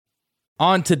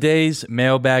On today's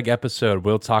mailbag episode,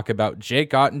 we'll talk about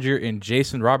Jake Oettinger and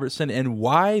Jason Robertson and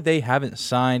why they haven't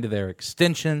signed their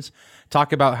extensions,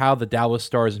 talk about how the Dallas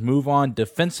Stars move on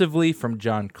defensively from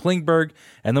John Klingberg,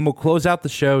 and then we'll close out the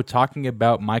show talking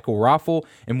about Michael Raffl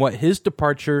and what his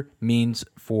departure means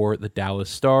for the Dallas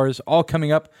Stars, all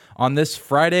coming up on this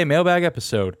Friday mailbag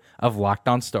episode of Locked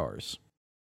On Stars.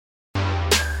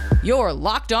 You're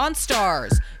Locked On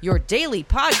Stars, your daily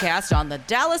podcast on the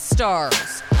Dallas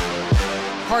Stars.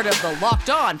 Part of the Locked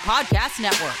On Podcast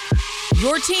Network,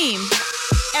 your team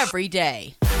every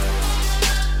day.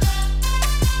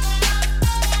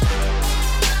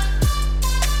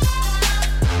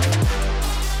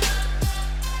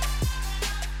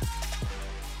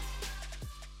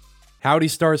 Howdy,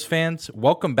 Stars fans.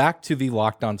 Welcome back to the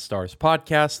Locked On Stars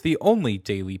podcast, the only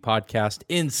daily podcast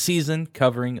in season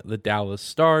covering the Dallas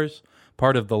Stars,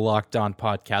 part of the Locked On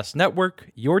Podcast Network,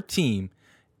 your team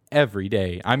every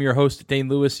day. I'm your host, Dane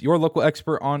Lewis, your local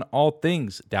expert on all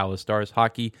things Dallas Stars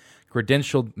hockey,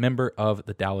 credentialed member of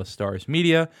the Dallas Stars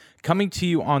media, coming to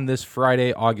you on this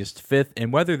Friday, August 5th.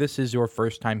 And whether this is your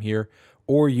first time here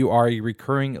or you are a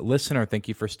recurring listener, thank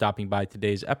you for stopping by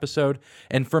today's episode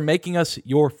and for making us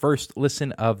your first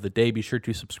listen of the day. Be sure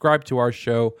to subscribe to our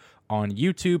show on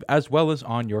YouTube as well as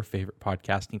on your favorite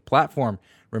podcasting platform.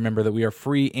 Remember that we are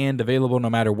free and available no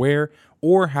matter where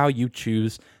or how you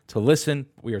choose to listen.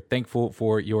 We are thankful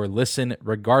for your listen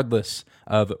regardless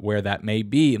of where that may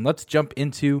be. And let's jump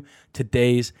into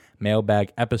today's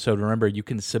mailbag episode. Remember, you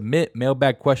can submit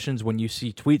mailbag questions when you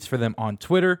see tweets for them on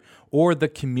Twitter or the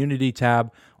community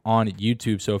tab on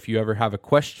YouTube. So if you ever have a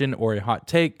question or a hot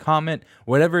take, comment,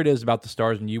 whatever it is about the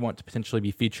Stars and you want to potentially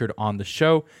be featured on the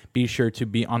show, be sure to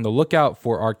be on the lookout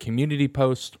for our community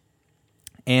post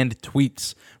and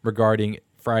tweets regarding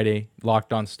Friday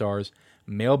Locked On Stars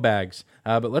mailbags.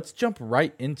 But let's jump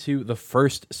right into the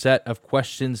first set of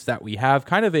questions that we have.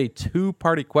 Kind of a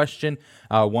two-party question,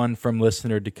 one from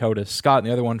listener Dakota Scott and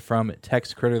the other one from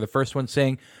Tex Critter. The first one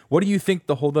saying, what do you think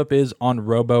the holdup is on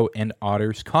Robo and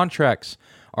Otter's contracts?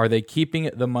 Are they keeping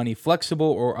the money flexible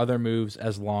or other moves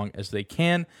as long as they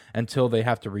can until they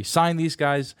have to re-sign these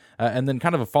guys? And then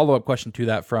kind of a follow-up question to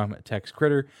that from Tex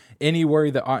Critter. Any worry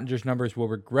that Oettinger's numbers will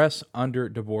regress under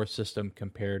DeBoer's system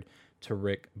compared to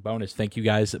Rick Bowness? Thank you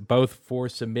guys both for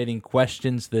submitting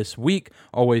questions this week.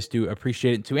 Always do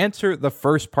appreciate it. To answer the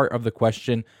first part of the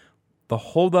question, the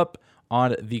holdup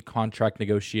on the contract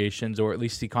negotiations, or at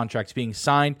least the contracts being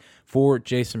signed for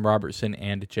Jason Robertson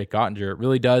and Jake Oettinger, it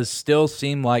really does still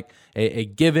seem like a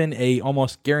given, a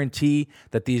almost guarantee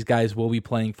that these guys will be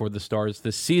playing for the Stars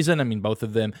this season. I mean, both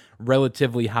of them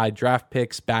relatively high draft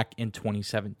picks back in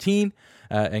 2017.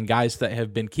 And guys that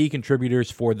have been key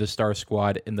contributors for the Star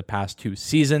Squad in the past two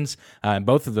seasons.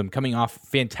 Both of them coming off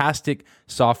fantastic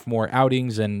sophomore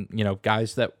outings and, you know,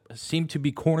 guys that seem to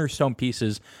be cornerstone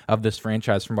pieces of this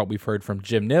franchise from what we've heard from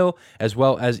Jim Nill, as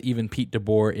well as even Pete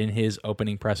DeBoer in his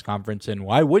opening press conference. And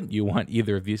why wouldn't you want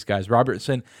either of these guys?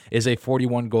 Robertson is a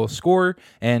 41-goal scorer,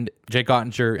 and Jake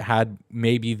Oettinger had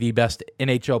maybe the best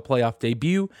NHL playoff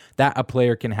debut that a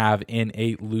player can have in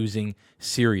a losing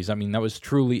series. I mean, that was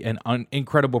truly an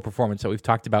incredible performance that we've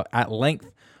talked about at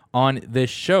length on this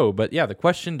show. But yeah, the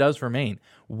question does remain,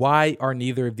 why are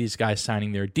neither of these guys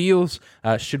signing their deals?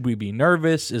 Should we be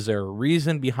nervous? Is there a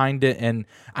reason behind it? And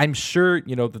I'm sure,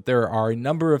 you know, that there are a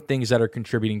number of things that are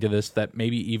contributing to this that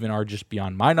maybe even are just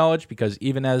beyond my knowledge, because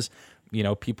even as, you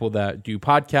know, people that do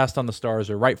podcasts on the Stars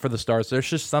or write for the Stars, there's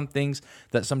just some things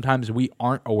that sometimes we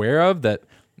aren't aware of that,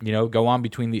 you know, go on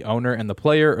between the owner and the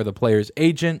player or the player's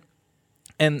agent.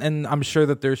 And I'm sure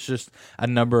that there's just a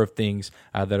number of things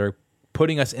that are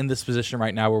putting us in this position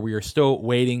right now where we are still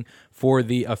waiting for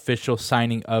the official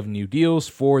signing of new deals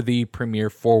for the premier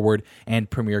forward and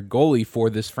premier goalie for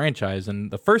this franchise. And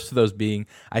the first of those being,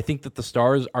 I think that the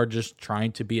Stars are just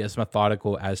trying to be as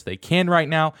methodical as they can right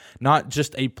now, not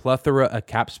just a plethora of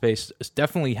cap space.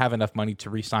 Definitely have enough money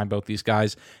to re-sign both these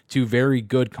guys to very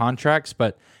good contracts,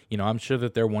 but you know, I'm sure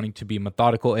that they're wanting to be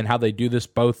methodical in how they do this,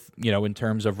 both, you know, in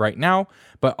terms of right now,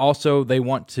 but also they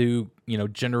want to, you know,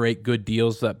 generate good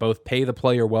deals that both pay the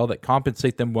player well, that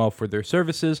compensate them well for their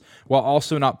services, while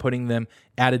also not putting them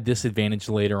at a disadvantage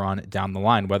later on down the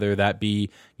line, whether that be,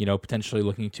 you know, potentially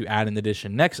looking to add an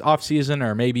addition next offseason,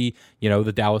 or maybe, you know,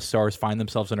 the Dallas Stars find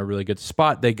themselves in a really good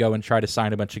spot. They go and try to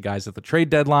sign a bunch of guys at the trade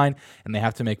deadline, and they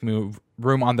have to make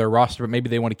room on their roster, but maybe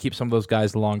they want to keep some of those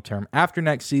guys long-term after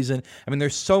next season. I mean,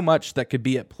 there's so much that could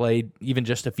be at play even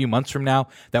just a few months from now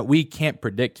that we can't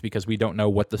predict, because we don't know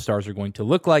what the Stars are going to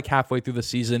look like halfway through the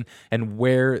season and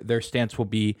where their stance will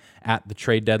be at the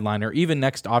trade deadline or even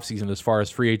next offseason as far as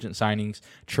free agent signings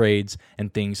trades,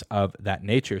 and things of that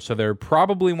nature. So they're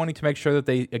probably wanting to make sure that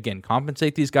they, again,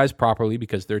 compensate these guys properly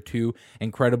because they're two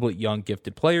incredibly young,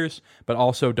 gifted players, but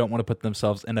also don't want to put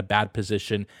themselves in a bad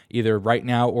position either right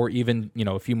now or even,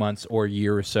 a few months or a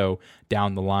year or so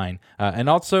down the line. And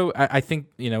also, I think,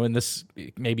 and this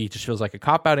maybe just feels like a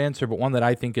cop-out answer, but one that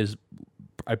I think is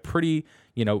a pretty,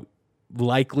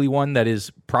 likely one that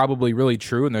is probably really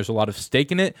true, and there's a lot of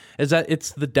stake in it, is that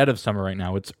it's the dead of summer right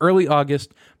now. It's early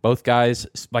August. Both guys,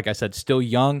 like I said, still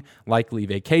young, likely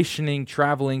vacationing,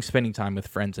 traveling, spending time with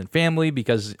friends and family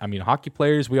because, hockey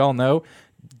players, we all know,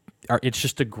 it's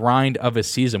just a grind of a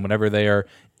season whenever they are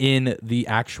in the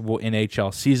actual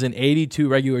NHL season. 82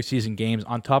 regular season games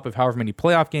on top of however many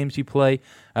playoff games you play.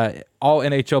 All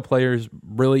NHL players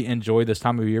really enjoy this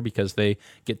time of year because they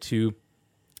get to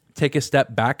take a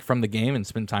step back from the game and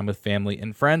spend time with family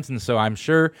and friends. And so I'm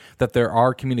sure that there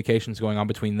are communications going on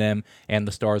between them and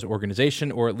the Stars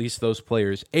organization, or at least those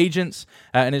players' agents.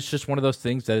 And it's just one of those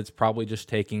things that it's probably just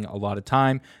taking a lot of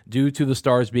time due to the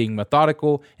Stars being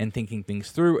methodical and thinking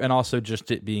things through, and also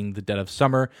just it being the dead of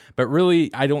summer. But really,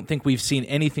 I don't think we've seen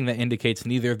anything that indicates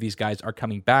neither of these guys are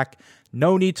coming back.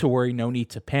 No need to worry, no need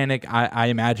to panic. I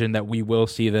imagine that we will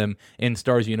see them in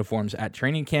Stars uniforms at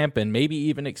training camp, and maybe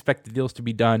even expect the deals to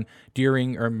be done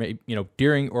during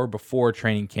or before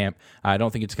training camp. I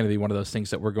don't think it's going to be one of those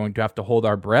things that we're going to have to hold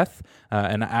our breath.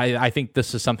 And I think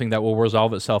this is something that will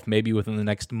resolve itself maybe within the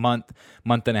next month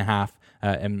and a half.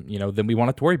 Then we won't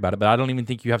have to worry about it. But I don't even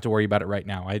think you have to worry about it right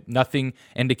now. Nothing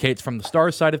indicates from the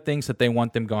Stars side of things that they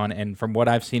want them gone. And from what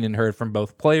I've seen and heard from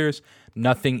both players,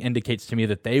 nothing indicates to me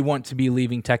that they want to be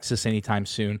leaving Texas anytime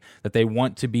soon, that they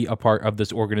want to be a part of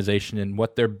this organization and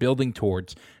what they're building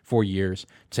towards for years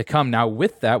to come. Now,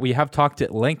 with that, we have talked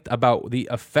at length about the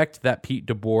effect that Pete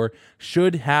DeBoer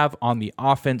should have on the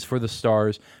offense for the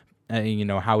Stars.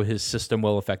 How his system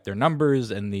will affect their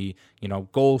numbers and the,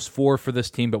 goals for this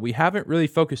team. But we haven't really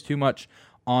focused too much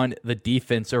on the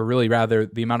defense, or really rather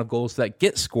the amount of goals that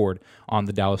get scored on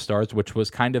the Dallas Stars, which was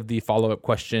kind of the follow-up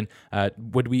question.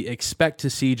 Would we expect to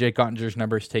see Jake Ottinger's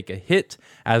numbers take a hit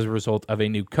as a result of a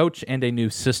new coach and a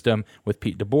new system with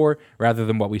Pete DeBoer, rather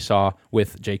than what we saw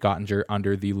with Jake Ottinger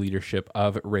under the leadership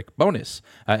of Rick Bowness?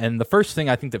 And the first thing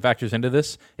I think that factors into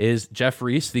this is Jeff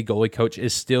Reese, the goalie coach,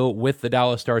 is still with the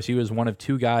Dallas Stars. He was one of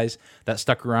two guys that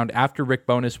stuck around after Rick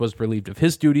Bowness was relieved of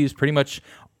his duties. Pretty much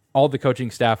all the coaching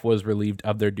staff was relieved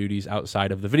of their duties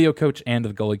outside of the video coach and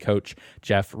the goalie coach,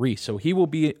 Jeff Reese. So he will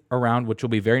be around, which will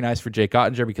be very nice for Jake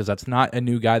Ottinger because that's not a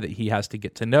new guy that he has to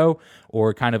get to know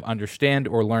or kind of understand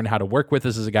or learn how to work with.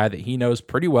 This is a guy that he knows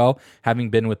pretty well, having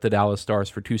been with the Dallas Stars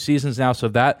for 2 seasons now. So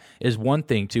that is one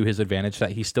thing to his advantage,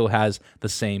 that he still has the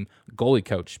same goalie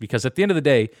coach. Because at the end of the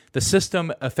day, the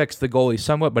system affects the goalie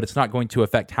somewhat, but it's not going to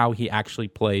affect how he actually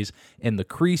plays in the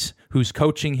crease. Who's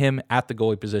coaching him at the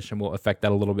goalie position will affect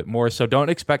that a little bit more. So don't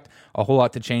expect a whole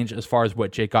lot to change as far as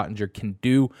what Jake Ottinger can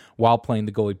do while playing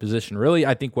the goalie position. Really,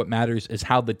 I think what matters is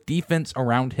how the defense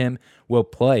around him will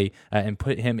play and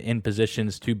put him in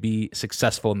positions to be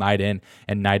successful night in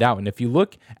and night out. And if you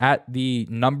look at the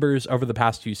numbers over the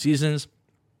past 2 seasons,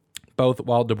 both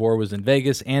while DeBoer was in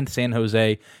Vegas and San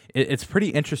Jose, it's pretty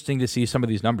interesting to see some of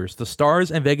these numbers. The Stars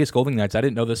and Vegas Golden Knights, I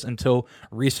didn't know this until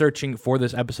researching for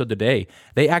this episode today,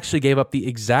 they actually gave up the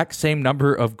exact same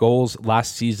number of goals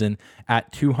last season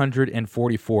at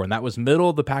 244, and that was middle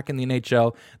of the pack in the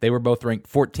NHL. They were both ranked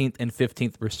 14th and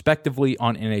 15th respectively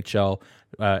on NHL.com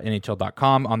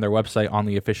on their website on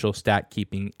the official stat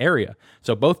keeping area.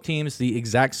 So both teams, the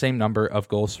exact same number of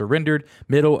goals surrendered,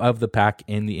 middle of the pack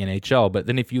in the NHL. But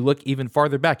then if you look even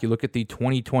farther back, you look at the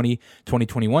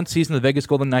 2020-2021 season, the Vegas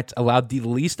Golden Knights allowed the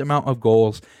least amount of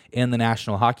goals in the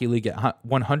National Hockey League at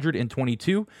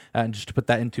 122. And just to put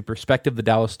that into perspective, the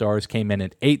Dallas Stars came in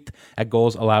at 8th at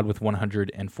goals allowed with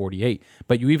 148.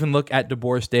 But you even look at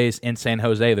DeBoer's days in San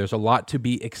Jose, there's a lot to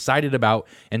be excited about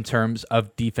in terms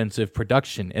of defensive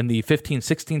production. In the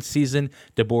 15-16 season,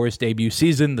 DeBoer's debut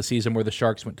season, the season where the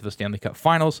Sharks went to the Stanley Cup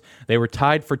Finals, they were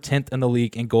tied for 10th in the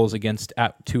league in goals against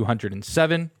at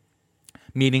 207.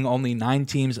 Meaning only 9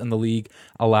 teams in the league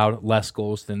allowed less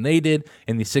goals than they did.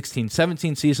 In the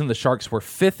 16-17 season, the Sharks were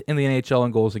 5th in the NHL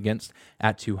in goals against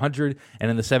at 200. And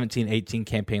in the 17-18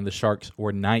 campaign, the Sharks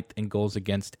were 9th in goals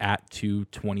against at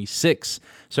 226.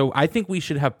 So I think we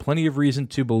should have plenty of reason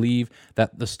to believe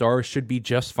that the Stars should be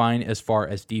just fine as far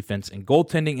as defense and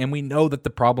goaltending. And we know that the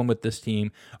problem with this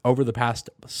team over the past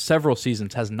several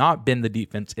seasons has not been the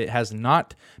defense. It has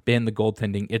not been the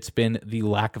goaltending. It's been the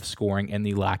lack of scoring and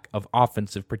the lack of offensive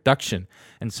production.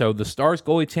 And so the Stars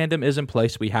goalie tandem is in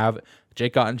place. We have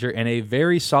Jake Ottinger, and a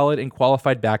very solid and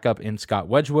qualified backup in Scott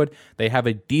Wedgwood. They have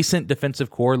a decent defensive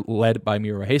core led by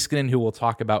Miro Heiskanen, who we'll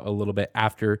talk about a little bit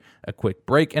after a quick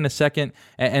break in a second.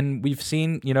 And we've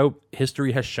seen,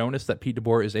 history has shown us that Pete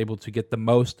DeBoer is able to get the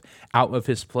most out of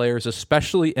his players,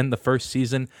 especially in the first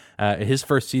season, his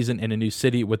first season in a new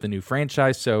city with a new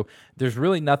franchise. So there's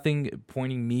really nothing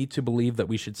pointing me to believe that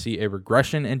we should see a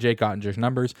regression in Jake Ottinger's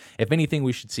numbers. If anything,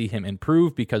 we should see him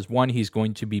improve because, one, he's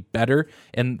going to be better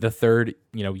in the third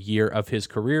year of his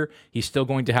career. He's still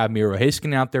going to have Miro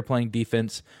Heiskanen out there playing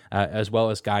defense, as well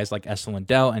as guys like Esa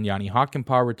Lindell and Yanni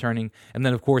Hakanpää returning. And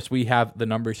then, of course, we have the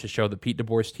numbers to show that Pete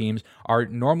DeBoer's teams are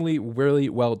normally really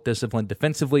well disciplined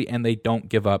defensively, and they don't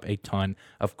give up a ton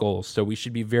of goals. So we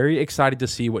should be very excited to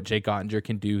see what Jake Ottinger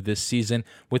can do this season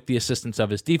with the assistance of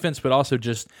his defense, but also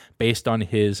just based on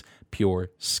his pure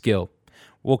skill.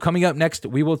 Well, coming up next,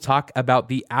 we will talk about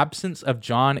the absence of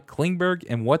John Klingberg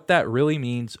and what that really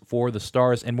means for the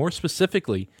Stars, and more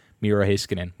specifically, Miro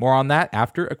Heiskanen. More on that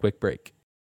after a quick break.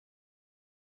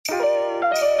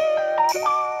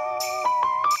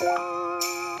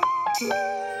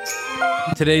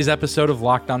 Today's episode of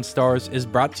Locked On Stars is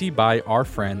brought to you by our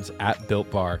friends at Built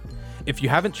Bar. If you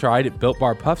haven't tried Built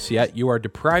Bar Puffs yet, you are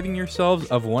depriving yourselves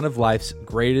of one of life's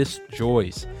greatest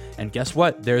joys. And guess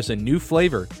what? There's a new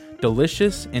flavor.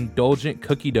 Delicious, indulgent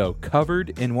cookie dough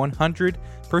covered in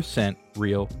 100%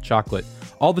 real chocolate.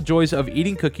 All the joys of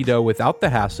eating cookie dough without the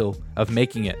hassle of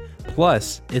making it.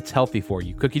 Plus, it's healthy for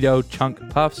you. Cookie dough chunk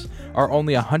puffs are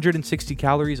only 160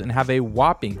 calories and have a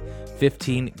whopping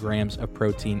 15 grams of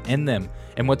protein in them.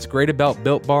 And what's great about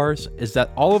Built Bars is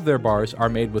that all of their bars are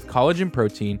made with collagen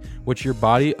protein, which your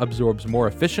body absorbs more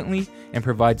efficiently and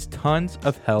provides tons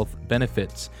of health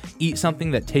benefits. Eat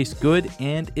something that tastes good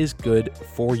and is good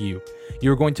for you.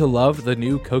 You're going to love the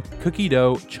new cookie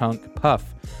dough chunk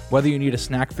puff. Whether you need a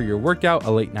snack for your workout,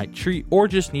 a late night treat, or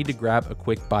just need to grab a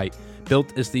quick bite,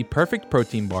 Built is the perfect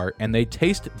protein bar, and they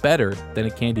taste better than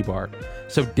a candy bar.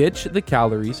 So ditch the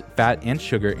calories, fat, and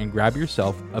sugar and grab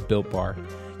yourself a Built Bar.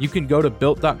 You can go to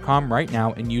Built.com right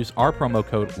now and use our promo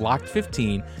code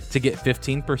LOCKED15 to get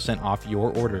 15% off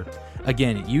your order.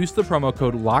 Again, use the promo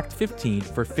code LOCKED15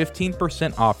 for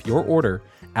 15% off your order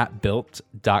at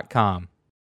Built.com.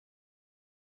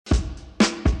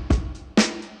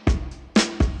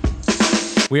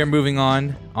 We are moving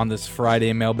on this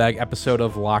Friday mailbag episode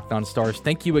of Locked On Stars.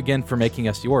 Thank you again for making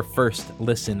us your first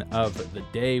listen of the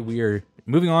day. We are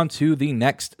moving on to the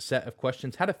next set of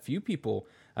questions. Had a few people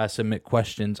submit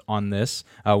questions on this,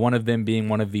 one of them being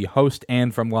one of the hosts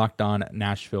and from Locked On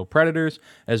Nashville Predators,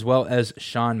 as well as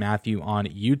Sean Matthew on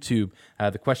YouTube.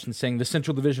 The question saying, the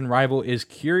Central Division rival is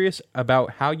curious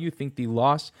about how you think the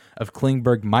loss of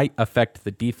Klingberg might affect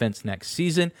the defense next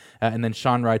season. And then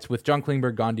Sean writes, with John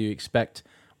Klingberg gone, do you expect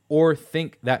or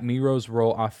think that Miro's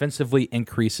role offensively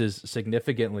increases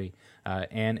significantly?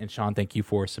 And Sean, thank you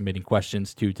for submitting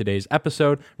questions to today's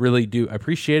episode. Really do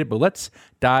appreciate it. But let's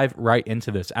dive right into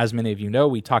this. As many of you know,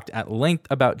 we talked at length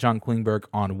about John Klingberg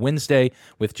on Wednesday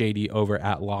with JD over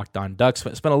at Locked On Ducks.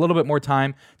 But spent a little bit more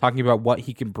time talking about what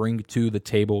he can bring to the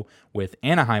table with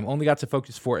Anaheim. Only got to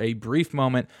focus for a brief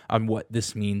moment on what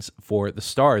this means for the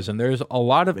Stars. And there's a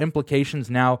lot of implications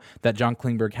now that John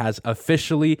Klingberg has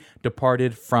officially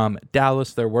departed from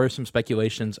Dallas. There were some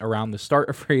speculations around the start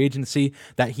of free agency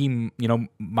that he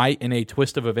might, in a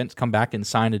twist of events, come back and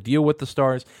sign a deal with the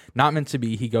Stars. Not meant to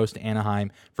be. He goes to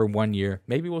Anaheim for 1 year.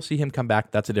 Maybe we'll see him come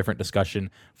back. That's a different discussion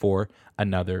for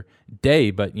another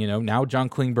day. But, now John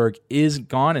Klingberg is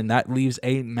gone, and that leaves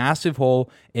a massive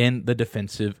hole in the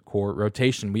defensive core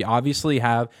rotation. We obviously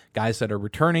have guys that are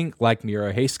returning, like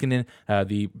Miro Heiskanen,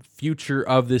 the future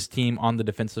of this team on the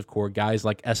defensive core, guys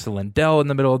like Esa Lindell in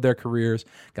the middle of their careers,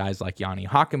 guys like Yanni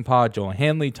Hakanpää, Joel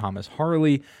Hanley, Thomas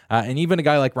Harley, and even a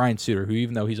guy like Ryan Suter, who,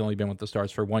 even though he's only been with the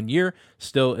Stars for 1 year,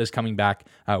 still is coming back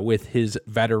with his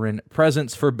veteran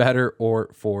presence, for better or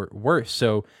for worse.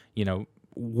 So,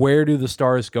 where do the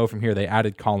Stars go from here? They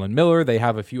added Colin Miller. They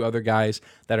have a few other guys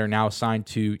that are now signed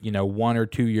to, 1 or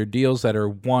 2 year deals that are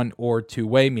 1 or 2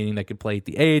 way, meaning they could play at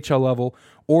the AHL level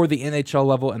or the NHL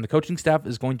level. And the coaching staff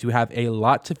is going to have a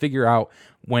lot to figure out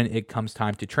when it comes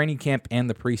time to training camp and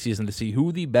the preseason to see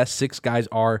who the best 6 guys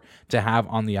are to have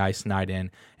on the ice night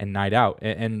in and night out.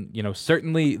 And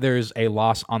certainly there's a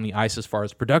loss on the ice as far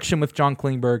as production with John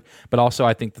Klingberg, but also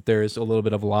I think that there is a little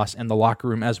bit of a loss in the locker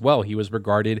room as well. He was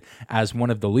regarded as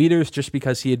one of the leaders just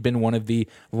because he had been one of the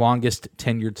longest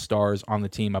tenured Stars on the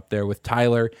team, up there with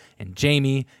Tyler and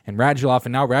Jamie and Radulov.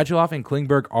 And now Radulov and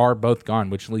Klingberg are both gone,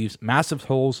 which leaves massive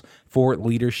holes for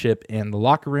leadership in the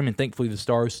locker room, and thankfully the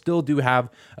Stars still do have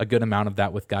a good amount of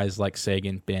that with guys like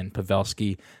Seguin, Ben,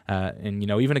 Pavelski, and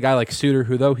even a guy like Suter,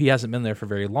 who though he hasn't been there for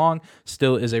very long,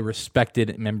 still is a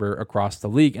respected member across the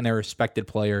league and a respected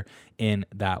player in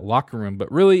that locker room. But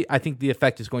really, I think the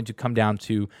effect is going to come down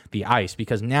to the ice,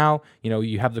 because now,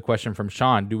 you have the question from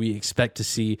Sean, do we expect to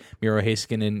see Miro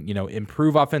Heiskanen,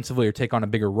 improve offensively or take on a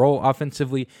bigger role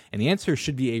offensively? And the answer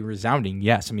should be a resounding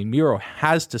yes. I mean, Miro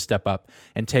has to step up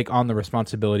and take on the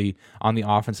responsibility on the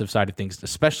offensive side of things,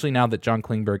 especially now that John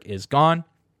Klingberg is gone.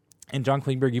 And John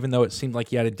Klingberg, even though it seemed like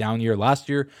he had a down year last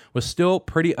year, was still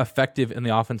pretty effective in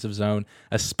the offensive zone,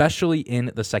 especially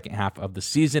in the second half of the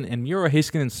season. And Miro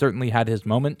Heiskanen certainly had his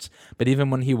moments, but even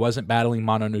when he wasn't battling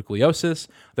mononucleosis,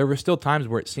 there were still times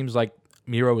where it seems like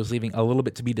Miro was leaving a little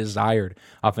bit to be desired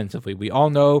offensively. We all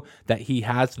know that he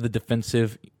has the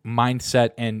defensive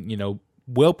mindset and,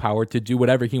 willpower to do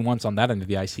whatever he wants on that end of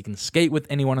the ice. He can skate with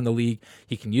anyone in the league.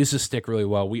 He can use his stick really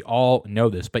well. We all know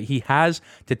this, but he has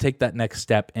to take that next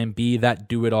step and be that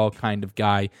do-it-all kind of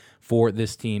guy for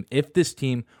this team if this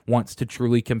team wants to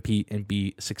truly compete and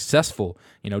be successful.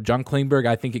 John Klingberg,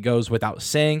 I think it goes without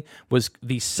saying, was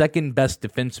the second best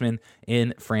defenseman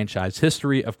in franchise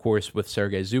history, of course, with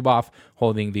Sergei Zubov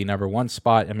holding the number one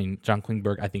spot. I mean, John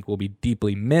Klingberg, I think, will be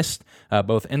deeply missed,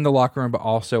 both in the locker room, but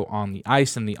also on the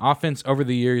ice and the offense over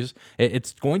the years.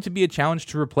 It's going to be a challenge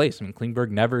to replace. I mean, Klingberg,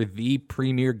 never the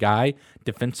premier guy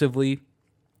defensively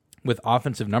with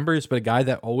offensive numbers, but a guy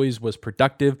that always was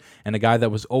productive and a guy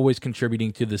that was always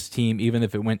contributing to this team, even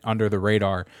if it went under the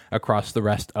radar across the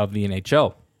rest of the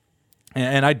NHL.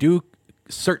 And I do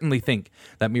certainly think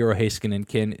that Miro Heiskanen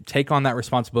can take on that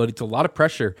responsibility. It's a lot of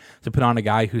pressure to put on a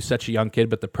guy who's such a young kid,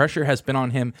 but the pressure has been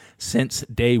on him since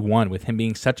day one, with him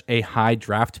being such a high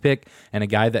draft pick and a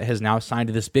guy that has now signed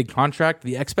to this big contract.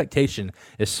 The expectation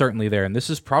is certainly there, and this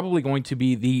is probably going to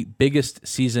be the biggest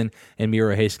season in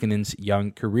Miro Heiskanen's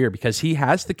young career, because he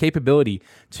has the capability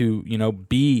to,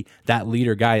 be that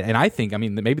leader guy. And I think,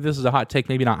 maybe this is a hot take,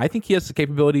 maybe not. I think he has the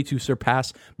capability to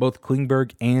surpass both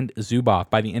Klingberg and Zubov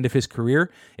by the end of his career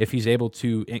if he's able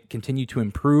to continue to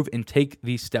improve and take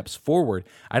these steps forward.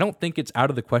 I don't think it's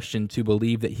out of the question to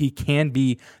believe that he can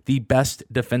be the best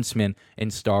defenseman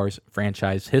in Stars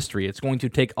franchise history. It's going to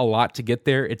take a lot to get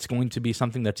there. It's going to be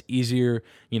something that's easier,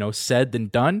 said than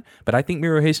done. But I think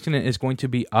Miro Heiskanen is going to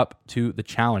be up to the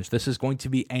challenge. This is going to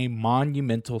be a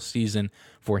monumental season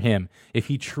for him. If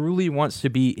he truly wants to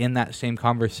be in that same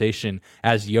conversation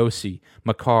as Josi,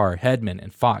 Makar, Hedman,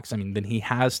 and Fox, then he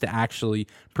has to actually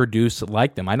produce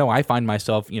like them. I know I find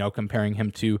myself, comparing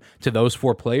him to those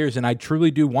four players, and I truly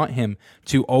do want him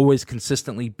to always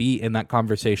consistently be in that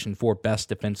conversation for best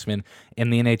defenseman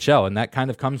in the NHL. And that kind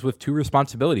of comes with two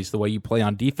responsibilities: the way you play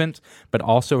on defense, but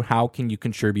also how can you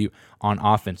contribute on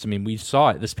offense. We saw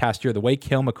it this past year, the way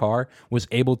Cale Makar was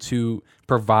able to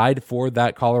provide for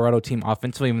that Colorado team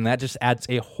offensively. That just adds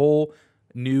a whole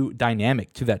new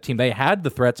dynamic to that team. They had the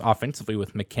threats offensively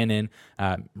with McKinnon,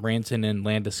 Ranson, and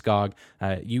Landeskog,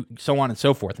 so on and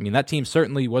so forth. That team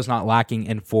certainly was not lacking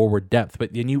in forward depth,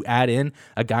 but then you add in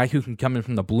a guy who can come in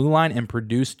from the blue line and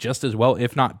produce just as well,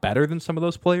 if not better than some of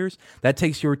those players. That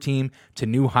takes your team to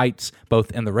new heights,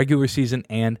 both in the regular season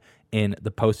and in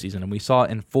the postseason. And we saw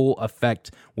it in full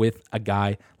effect with a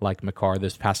guy like Makar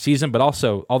this past season, but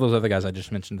also all those other guys I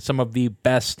just mentioned, some of the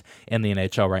best in the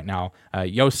NHL right now.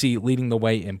 Josi leading the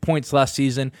way in points last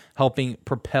season, helping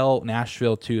propel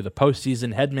Nashville to the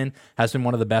postseason. Hedman has been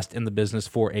one of the best in the business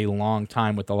for a long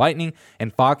time with the Lightning.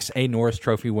 And Fox, a Norris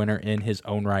Trophy winner in his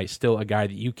own right, still a guy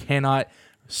that you cannot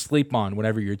sleep on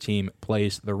whenever your team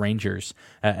plays the Rangers.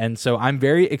 And so I'm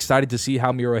very excited to see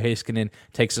how Miro Heiskanen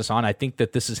takes us on. I think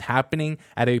that this is happening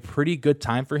at a pretty good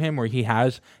time for him, where he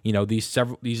has,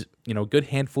 these good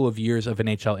handful of years of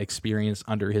NHL experience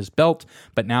under his belt,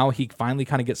 but now he finally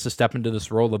kind of gets to step into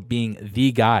this role of being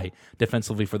the guy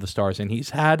defensively for the Stars. And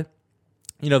he's had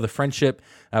the friendship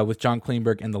with John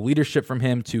Klingberg and the leadership from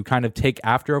him to kind of take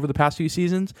after over the past few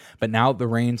seasons, but now the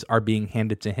reins are being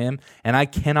handed to him, and I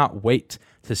cannot wait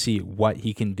to see what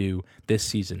he can do this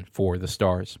season for the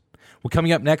Stars. Well,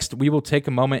 coming up next, we will take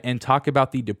a moment and talk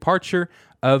about the departure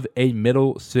of a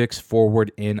middle six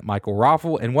forward in Michael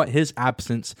Raffl and what his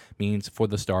absence means for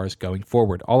the Stars going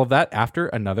forward. All of that after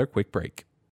another quick break.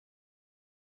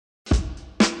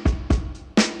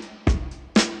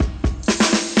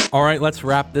 All right, let's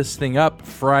wrap this thing up.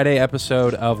 Friday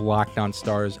episode of Locked On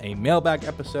Stars, a mailbag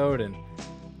episode, and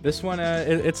this one,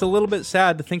 it's a little bit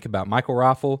sad to think about. Michael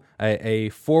Raffl, a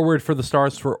forward for the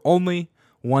Stars for only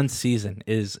one season,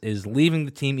 is leaving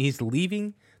the team. He's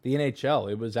leaving the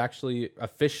NHL. It was actually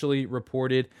officially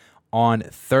reported on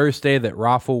Thursday that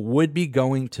Raffl would be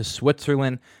going to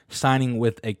Switzerland, signing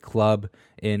with a club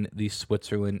in the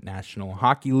Switzerland National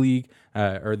Hockey League,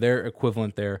 or their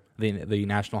equivalent there, the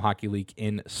National Hockey League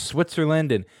in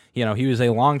Switzerland. And, he was a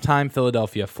longtime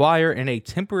Philadelphia Flyer and a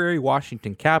temporary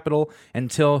Washington Capital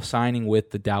until signing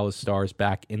with the Dallas Stars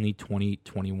back in the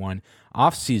 2021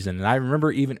 offseason. And I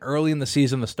remember even early in the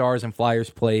season, the Stars and Flyers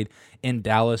played in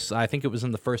Dallas. I think it was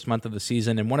in the first month of the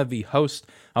season. And one of the hosts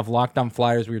of Locked On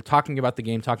Flyers, we were talking about the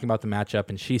game, talking about the matchup,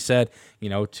 and she said,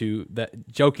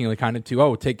 jokingly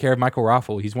take care of Michael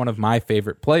Raffl. He's one of my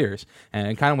favorite players.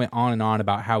 And kind of went on and on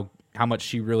about how much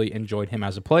she really enjoyed him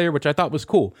as a player, which I thought was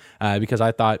cool because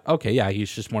I thought, okay, yeah,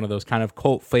 he's just one of those kind of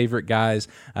cult favorite guys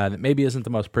that maybe isn't the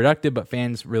most productive, but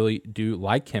fans really do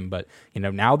like him. But,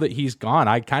 now that he's gone,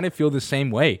 I kind of feel the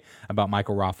same way about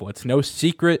Michael Raffl. It's no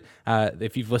secret,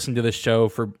 if you've listened to this show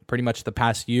for pretty much the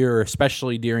past year,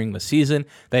 especially during the season,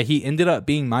 that he ended up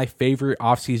being my favorite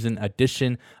offseason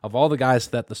addition of all the guys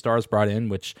that the Stars brought in,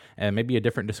 which maybe a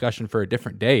different discussion for a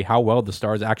different day, how well the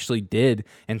Stars actually did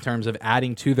in terms of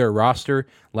adding to their roster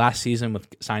last season with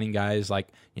signing guys like,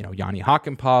 Yanni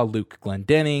Hakanpää, Luke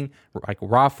Glendening, Michael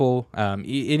Raffl, and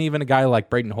even a guy like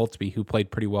Braden Holtby, who played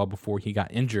pretty well before he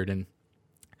got injured. And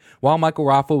while Michael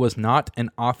Raffl was not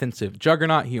an offensive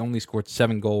juggernaut, he only scored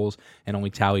 7 goals and only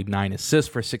tallied 9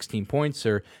 assists for 16 points.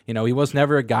 He was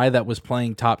never a guy that was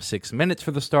playing top 6 minutes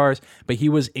for the Stars, but he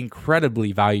was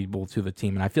incredibly valuable to the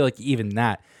team. And I feel like even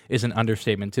that is an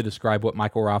understatement to describe what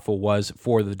Michael Raffl was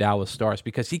for the Dallas Stars,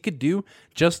 because he could do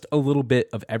just a little bit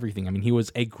of everything. I mean, he was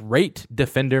a great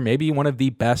defender, maybe one of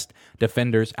the best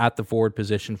defenders at the forward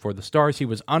position for the Stars. He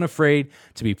was unafraid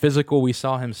to be physical. We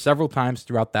saw him several times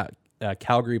throughout that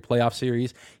Calgary playoff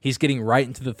series. He's getting right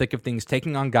into the thick of things,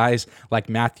 taking on guys like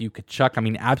Matthew Tkachuk. I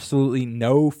mean, absolutely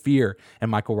no fear in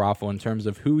Michael Raffl in terms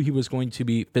of who he was going to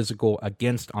be physical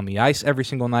against on the ice every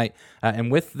single night.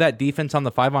 And with that defense on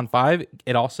the 5-on-5,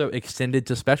 it also extended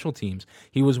to special teams.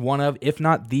 He was one of, if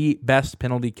not the best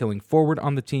penalty killing forward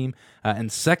on the team,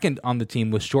 and second on the team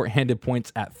with shorthanded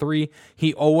points at 3.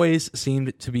 He always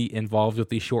seemed to be involved with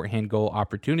these shorthand goal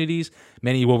opportunities.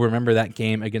 Many will remember that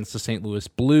game against the St. Louis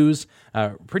Blues,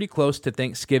 pretty close to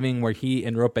Thanksgiving, where he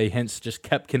and Roope Hintz just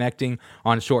kept connecting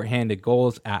on shorthanded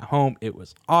goals at home. It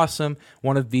was awesome.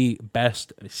 One of the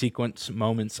best sequence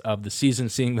moments of the season,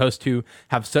 seeing those two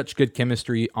have such good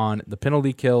chemistry on the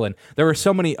penalty kill. And there were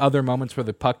so many other moments where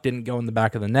the puck didn't go in the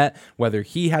back of the net, whether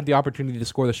he had the opportunity to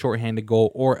score the shorthanded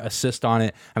goal or assist on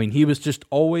it. I mean, he was just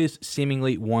always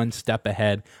seemingly one step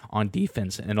ahead on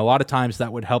defense. And a lot of times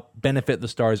that would help benefit the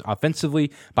Stars offensively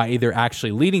by either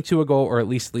actually leading to a goal or at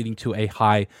least leading to a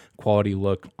high quality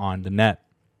look on the net.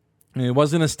 And it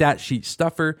wasn't a stat sheet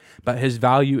stuffer, but his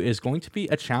value is going to be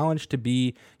a challenge to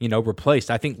be,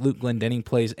 replaced. I think Luke Glendening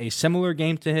plays a similar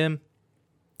game to him,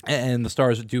 and the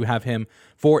Stars do have him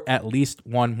for at least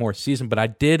one more season. But I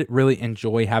did really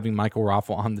enjoy having Michael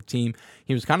Raffl on the team.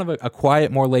 He was kind of a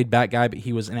quiet, more laid-back guy, but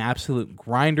he was an absolute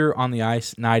grinder on the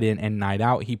ice night in and night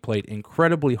out. He played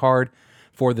incredibly hard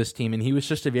for this team, and he was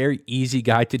just a very easy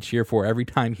guy to cheer for. Every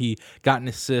time he got an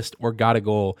assist or got a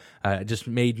goal, it just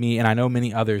made me, and I know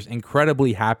many others,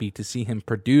 incredibly happy to see him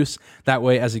produce that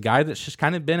way as a guy that's just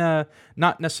kind of been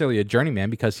not necessarily a journeyman,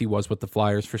 because he was with the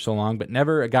Flyers for so long, but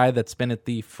never a guy that's been at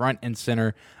the front and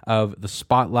center of the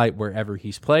spotlight wherever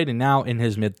he's played. And now in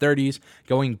his mid-30s,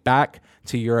 going back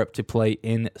to Europe to play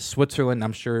in Switzerland.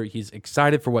 I'm sure he's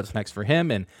excited for what's next for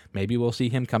him, and maybe we'll see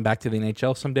him come back to the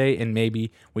NHL someday, and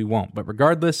maybe we won't. But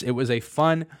regardless, it was a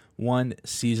fun one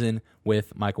season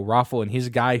with Michael Raffl, and he's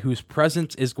a guy whose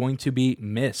presence is going to be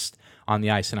missed on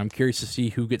the ice, and I'm curious to see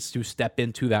who gets to step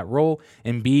into that role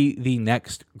and be the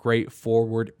next great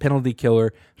forward penalty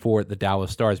killer for the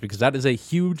Dallas Stars, because that is a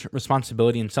huge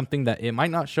responsibility and something that it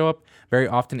might not show up very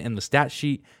often in the stat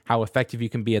sheet, how effective you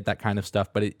can be at that kind of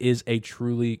stuff, but it is a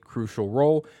truly crucial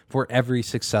role for every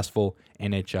successful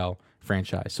NHL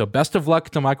franchise. So best of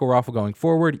luck to Michael Raffl going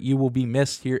forward. You will be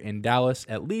missed here in Dallas,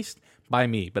 at least by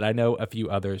me, but I know a few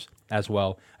others as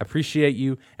well. Appreciate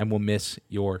you, and will miss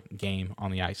your game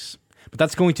on the ice. But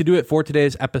that's going to do it for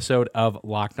today's episode of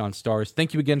Locked On Stars.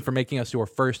 Thank you again for making us your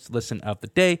first listen of the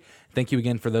day. Thank you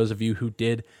again for those of you who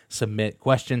did submit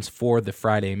questions for the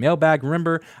Friday mailbag.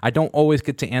 Remember, I don't always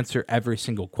get to answer every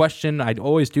single question. I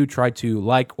always do try to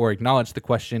like or acknowledge the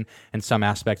question in some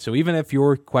aspect. So even if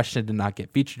your question did not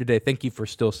get featured today, thank you for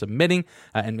still submitting,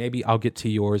 and maybe I'll get to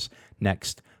yours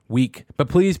next week. But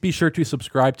please be sure to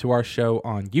subscribe to our show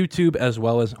on YouTube as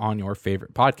well as on your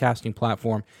favorite podcasting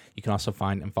platform. You can also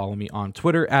find and follow me on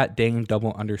Twitter at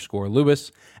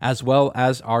Dane_Lewis, as well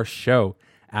as our show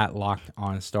at Locked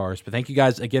On Stars. But thank you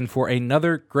guys again for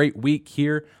another great week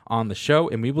here on the show,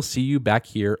 and we will see you back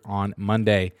here on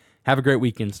Monday. Have a great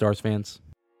weekend, Stars fans.